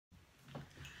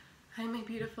Hi my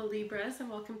beautiful Libras, and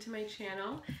welcome to my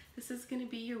channel. This is going to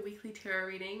be your weekly tarot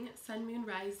reading, Sun, Moon,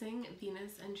 Rising,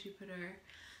 Venus, and Jupiter.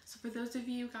 So for those of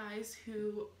you guys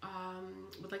who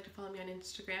would like to follow me on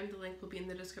Instagram, the link will be in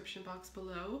the description box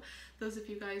below. Those of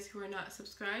you guys who are not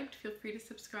subscribed, feel free to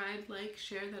subscribe, like,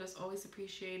 share, that is always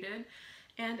appreciated.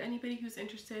 And anybody who's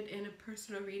interested in a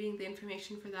personal reading, the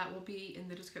information for that will be in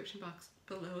the description box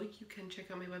below. You can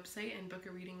check out my website and book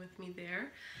a reading with me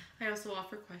there. I also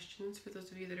offer questions for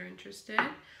those of you that are interested.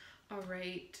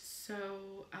 Alright,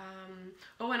 so,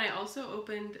 oh, and I also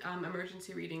opened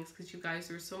emergency readings because you guys,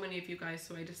 there were so many of you guys,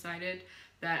 so I decided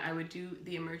that I would do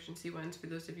the emergency ones for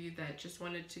those of you that just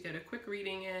wanted to get a quick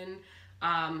reading in.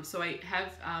 So I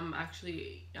have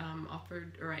actually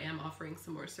offered, or I am offering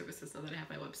some more services now that I have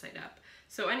my website up.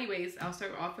 So anyways, I'll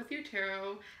start off with your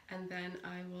tarot and then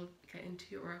I will get into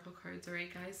your oracle cards.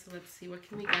 Alright guys, so let's see, what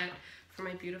can we get for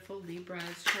my beautiful Libras?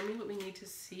 Show me what we need to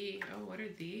see. Oh, what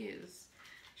are these?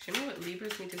 Show me what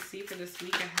Libras need to see for this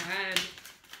week ahead.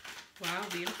 Wow,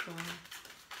 beautiful.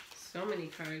 So many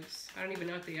cards. I don't even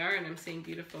know what they are and I'm saying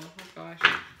beautiful. Oh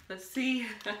gosh. Let's see.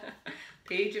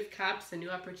 Page of Cups, a new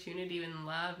opportunity in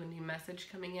love, a new message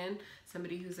coming in,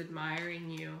 somebody who's admiring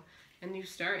you, a new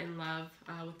start in love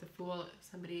with the Fool.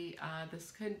 Somebody, this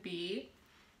could be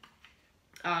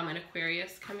an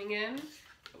Aquarius coming in.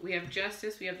 We have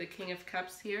Justice, we have the King of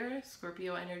Cups here,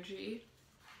 Scorpio energy.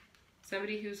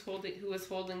 Somebody who was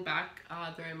holding back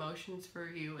their emotions for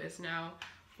you is now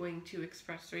going to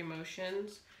express their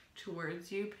emotions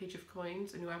towards you. Page of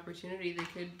Coins, a new opportunity. They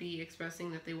could be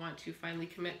expressing that they want to finally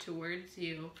commit towards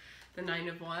you. The Nine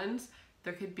of Wands.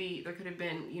 There could have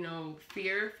been, you know,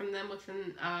 fear from them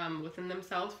within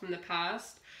themselves from the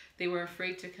past. They were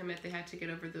afraid to commit. They had to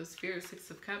get over those fears. Six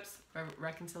of Cups,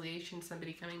 reconciliation,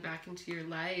 somebody coming back into your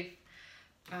life.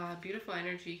 Beautiful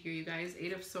energy here, you guys.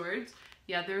 Eight of Swords.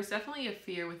 Yeah, there's definitely a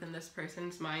fear within this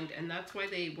person's mind, and that's why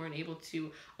they weren't able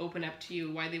to open up to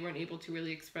you, why they weren't able to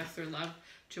really express their love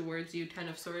towards you. Ten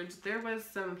of Swords. There was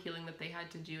some healing that they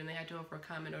had to do and they had to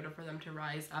overcome in order for them to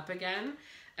rise up again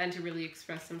and to really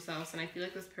express themselves. And I feel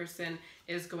like this person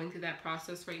is going through that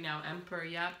process right now. Emperor,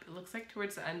 yep. It looks like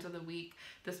towards the end of the week,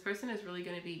 this person is really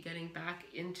going to be getting back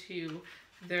into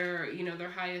their, you know, their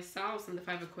highest selves. And the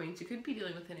Five of Coins, you could be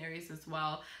dealing with an Aries as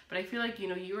well, but I feel like, you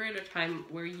know, you were at a time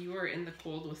where you were in the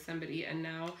cold with somebody, and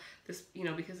now this, you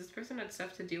know, because this person had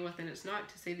stuff to deal with, and it's not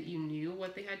to say that you knew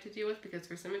what they had to deal with, because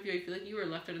for some of you, I feel like you were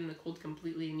left out in the cold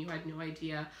completely and you had no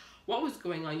idea what was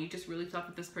going on. You just really thought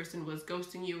that this person was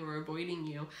ghosting you or avoiding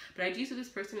you. But I do see this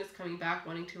person is coming back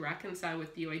wanting to reconcile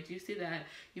with you. I do see that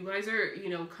you guys are, you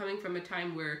know, coming from a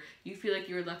time where you feel like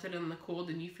you were left out in the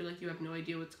cold and you feel like you have no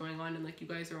idea what's going on, and like you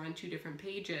guys are on two different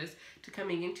pages, to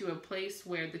coming into a place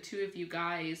where the two of you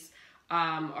guys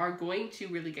are going to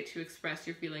really get to express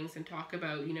your feelings and talk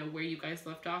about, you know, where you guys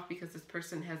left off, because this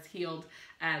person has healed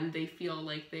and they feel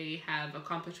like they have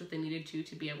accomplished what they needed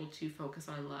to be able to focus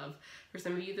on love. For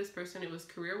some of you, this person, it was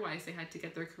career-wise. They had to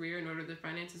get their career in order, their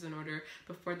finances in order,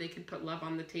 before they could put love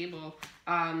on the table.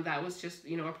 That was just,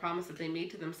 you know, a promise that they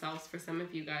made to themselves for some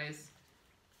of you guys.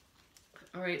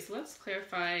 All right, so let's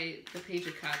clarify the Page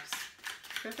of Cups.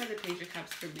 Clarify the Page of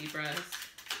Cups for Libras.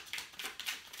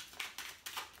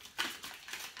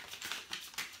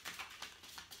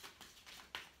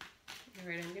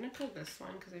 Alright, I'm going to pull this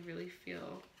one because I really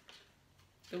feel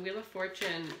the Wheel of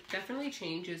Fortune definitely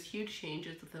changes, huge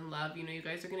changes within love. You know, you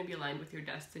guys are going to be aligned with your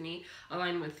destiny,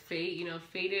 aligned with fate. You know,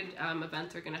 fated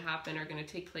events are going to happen, are going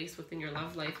to take place within your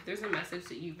love life. There's a message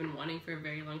that you've been wanting for a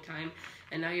very long time,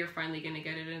 and now you're finally going to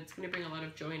get it, and it's going to bring a lot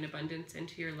of joy and abundance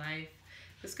into your life.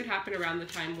 This could happen around the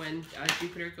time when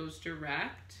Jupiter goes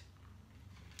direct.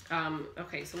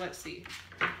 Okay, so let's see.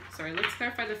 Sorry, let's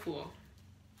clarify the Fool.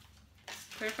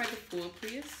 Clarify the Fool,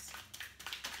 please.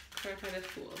 Clarify the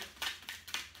Fool.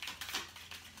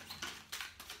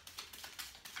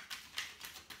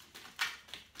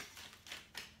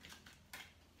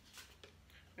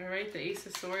 Alright, the Ace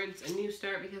of Swords, a new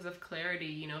start because of clarity,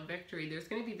 you know, victory. There's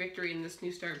going to be victory in this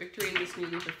new start, victory in this new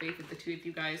leap of faith that the two of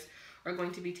you guys are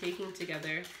going to be taking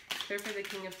together. Clarify the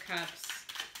King of Cups.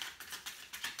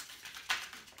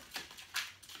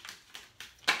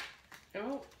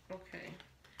 Oh, okay.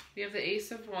 We have the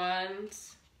Ace of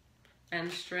Wands and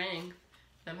strength.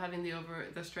 Them having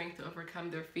the strength to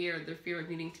overcome their fear of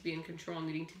needing to be in control,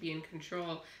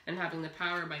 and having the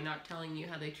power by not telling you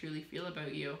how they truly feel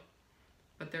about you.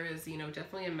 But there is, you know,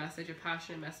 definitely a message, a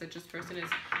passionate message. This person is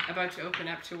about to open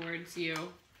up towards you.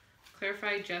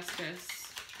 Clarify Justice.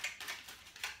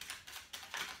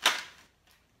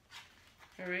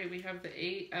 All right, we have the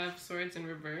Eight of Swords in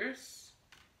reverse.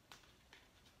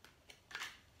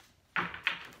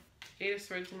 Eight of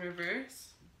Swords in reverse.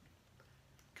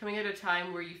 Coming at a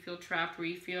time where you feel trapped, where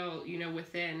you feel, you know,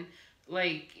 within,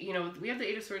 like, you know, we have the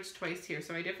Eight of Swords twice here,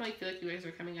 so I definitely feel like you guys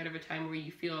are coming out of a time where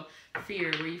you feel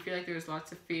fear, where you feel like there's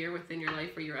lots of fear within your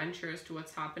life, where you're unsure as to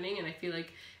what's happening, and I feel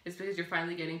like it's because you're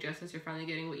finally getting justice, you're finally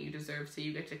getting what you deserve, so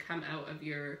you get to come out of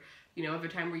your, you know, of a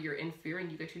time where you're in fear,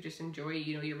 and you get to just enjoy,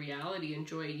 you know, your reality,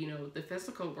 enjoy, you know, the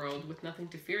physical world with nothing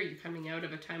to fear. You're coming out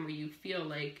of a time where you feel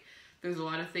like there's a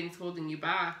lot of things holding you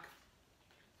back.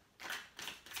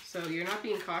 So you're not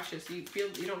being cautious. You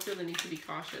don't feel the need to be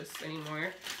cautious anymore.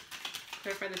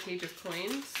 Clarify the Page of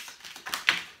Coins.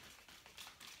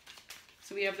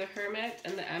 So we have the Hermit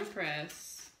and the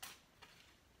Empress.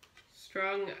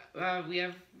 Strong, we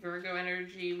have Virgo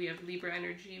energy, we have Libra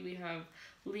energy, we have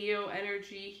Leo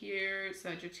energy here,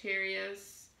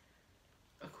 Sagittarius,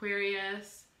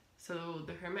 Aquarius. So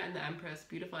the Hermit and the Empress,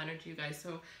 beautiful energy, you guys.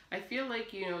 So I feel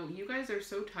like, you know, you guys are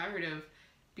so tired of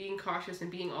being cautious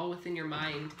and being all within your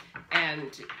mind,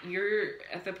 and you're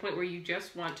at the point where you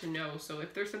just want to know. So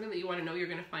if there's something that you want to know, you're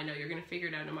going to find out, you're going to figure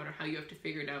it out no matter how you have to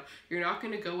figure it out. You're not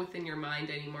going to go within your mind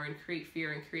anymore and create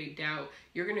fear and create doubt.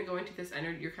 You're going to go into this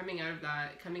energy, you're coming out of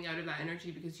that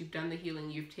energy because you've done the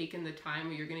healing, you've taken the time,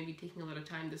 or you're going to be taking a lot of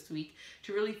time this week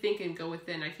to really think and go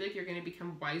within. I feel like you're going to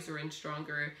become wiser and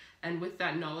stronger, and with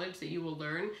that knowledge that you will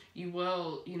learn, you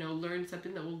will, you know, learn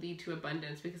something that will lead to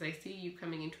abundance, because I see you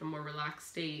coming into a more relaxed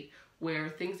state where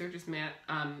things are just,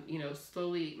 you know,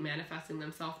 slowly manifesting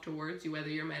themselves towards you, whether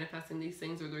you're manifesting these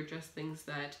things or they're just things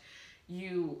that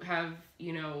you have,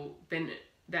 you know,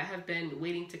 that have been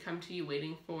waiting to come to you,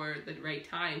 waiting for the right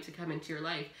time to come into your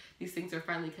life. These things are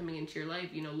finally coming into your life,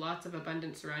 you know, lots of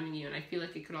abundance surrounding you. And I feel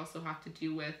like it could also have to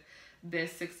do with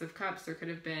this Six of Cups. There could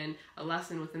have been a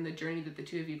lesson within the journey that the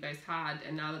two of you guys had,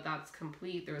 and now that that's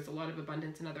complete, there is a lot of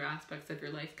abundance in other aspects of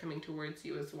your life coming towards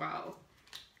you as well.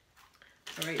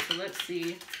 All right, so let's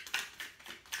see.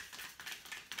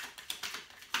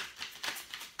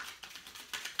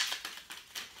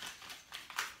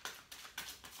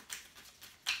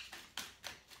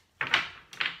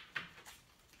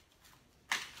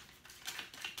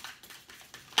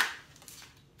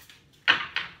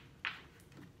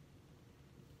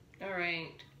 All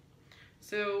right,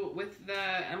 so with the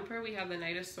Emperor, we have the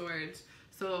Knight of Swords.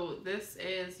 So this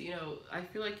is, you know, I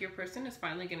feel like your person is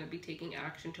finally going to be taking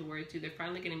action towards you. They're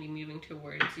finally going to be moving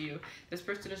towards you. This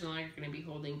person is no longer going to be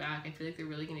holding back. I feel like they're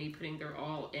really going to be putting their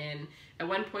all in. At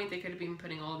one point, they could have been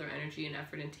putting all their energy and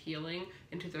effort into healing,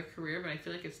 into their career, but I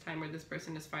feel like it's time where this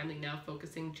person is finally now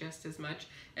focusing just as much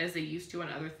as they used to on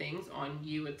other things on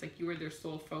you. It's like you are their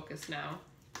sole focus now.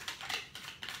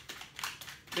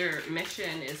 Their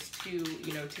mission is to,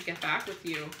 you know, to get back with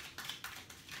you.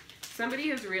 Somebody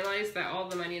has realized that all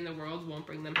the money in the world won't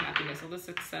bring them happiness. All the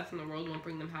success in the world won't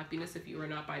bring them happiness if you are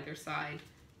not by their side.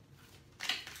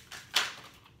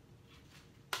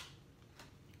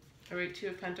 All right, Two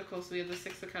of Pentacles. So we have the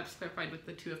Six of Cups clarified with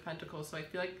the Two of Pentacles. So I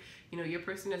feel like, you know, your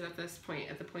person is at this point,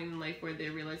 at the point in life where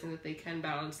they're realizing that they can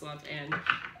balance love and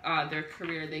their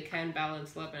career. They can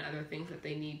balance love and other things that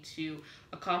they need to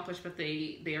accomplish, but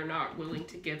they are not willing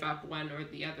to give up one or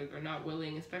the other. They're not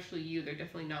willing, especially you, they're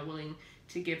definitely not willing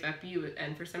to give up you.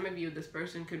 And for some of you, this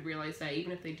person could realize that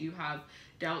even if they do have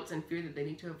doubts and fear that they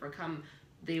need to overcome,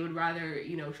 they would rather,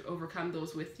 you know, overcome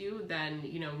those with you than,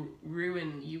 you know,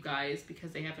 ruin you guys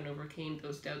because they haven't overcame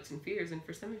those doubts and fears. And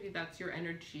for some of you, that's your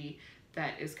energy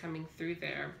that is coming through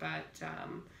there. But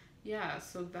yeah,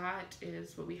 so that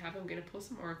is what we have. I'm going to pull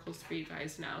some oracles for you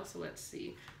guys now. So let's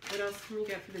see. What else can we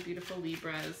get for the beautiful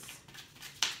Libras?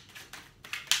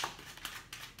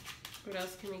 What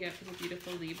else can we get for the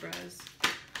beautiful Libras?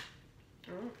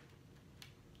 Oh.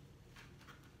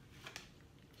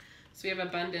 So we have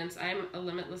abundance. I'm a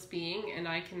limitless being and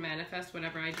I can manifest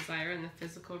whatever I desire in the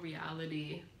physical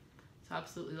reality. So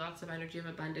absolutely lots of energy of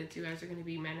abundance. You guys are going to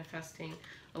be manifesting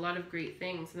a lot of great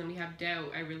things. And then we have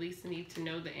doubt. I release the need to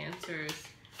know the answers.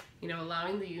 You know,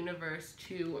 allowing the universe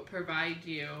to provide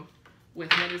you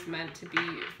with what is meant to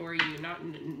be for you. Not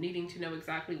needing to know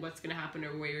exactly what's going to happen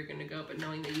or where you're going to go, but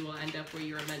knowing that you will end up where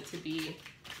you are meant to be.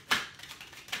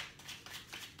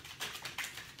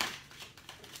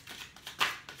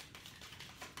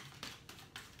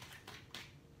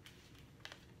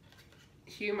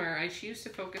 Humor. I choose to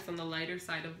focus on the lighter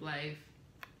side of life.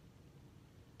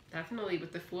 Definitely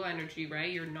with the Fool energy,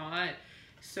 right? You're not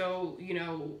so, you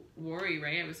know, worried,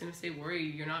 right? I was going to say worry.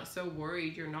 You're not so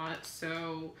worried. You're not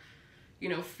so, you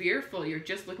know, fearful. You're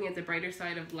just looking at the brighter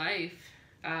side of life.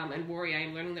 And worry, I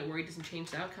am learning that worry doesn't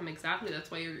change the outcome. Exactly. That's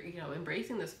why you're, you know,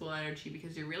 embracing this Fool energy,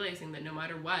 because you're realizing that no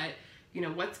matter what, you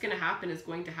know, what's going to happen is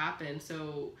going to happen.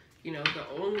 So you know, the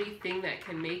only thing that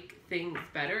can make things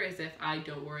better is if I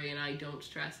don't worry and I don't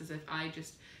stress, is if I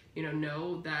just, you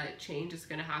know that change is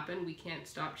going to happen. We can't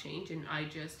stop change, and I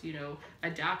just, you know,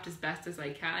 adapt as best as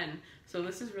I can. So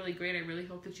this is really great. I really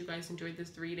hope that you guys enjoyed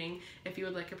this reading. If you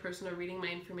would like a personal reading, my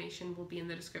information will be in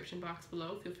the description box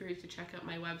below. Feel free to check out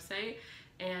my website.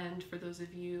 And for those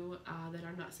of you that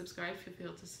are not subscribed, feel free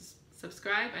to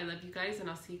subscribe. I love you guys, and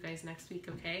I'll see you guys next week,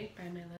 okay? Bye, my love.